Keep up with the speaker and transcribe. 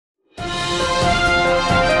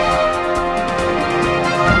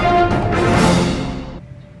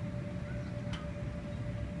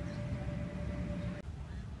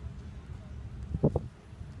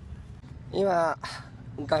今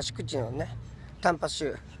合宿地のね短波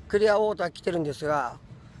州クリアウォーター来てるんですが、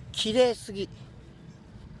綺麗すぎ、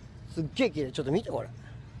すっげえ綺麗。ちょっと見てこれ、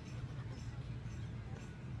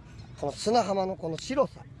この砂浜のこの白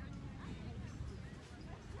さ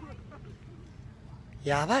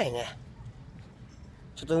やばいね。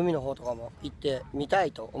ちょっと海の方とかも行ってみた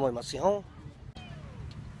いと思いますよ。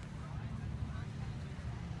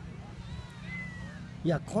い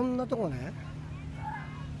や、こんなとこね、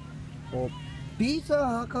もうビーサ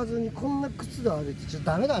ー履かずにこんな靴で歩いてちょっ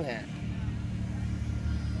とダメだね。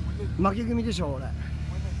負け組でしょ俺。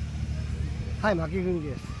はい、負け組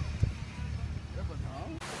です。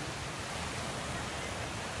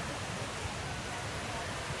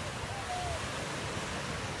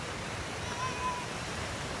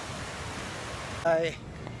はい、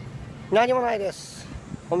何もないです、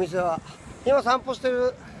お店は。今散歩して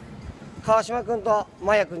る川島君と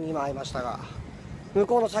マヤ君に今会いましたが、向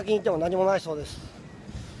こうの先に行っても何もないそうです。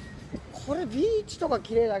これビーチとか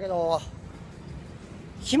綺麗だけど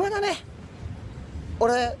暇だね。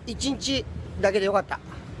俺1日だけでよかった。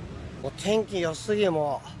もう天気良すぎ、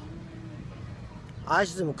もうアイ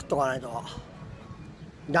スでも食っとかないと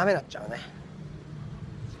ダメになっちゃうね。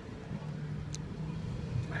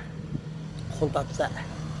ほんと暑い。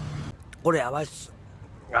これやばいっす。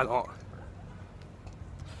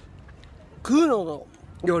食うの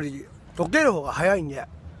より溶ける方が早いんで、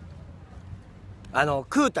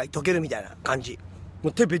食うたい溶けるみたいな感じ。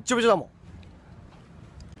もう手べっちょべちょだもん。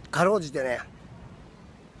かろうじてね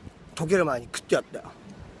溶ける前に食ってやったよ。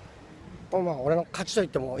まあ俺の勝ちと言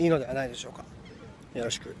ってもいいのではないでしょうか。よ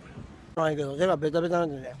ろしく。ないけど手がベタベタなん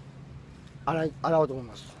でね、洗おうと思い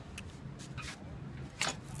ます。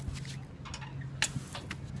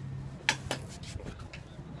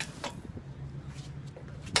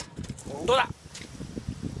どうだ、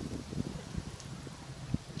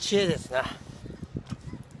知恵ですね。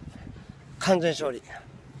完全勝利。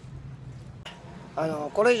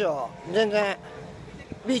これ以上全然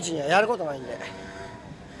ビーチにはやることないんで、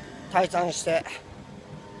退散して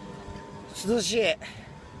涼しい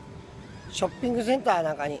ショッピングセンター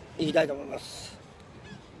なんかに行きたいと思います。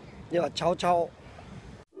ではチャオチャオ。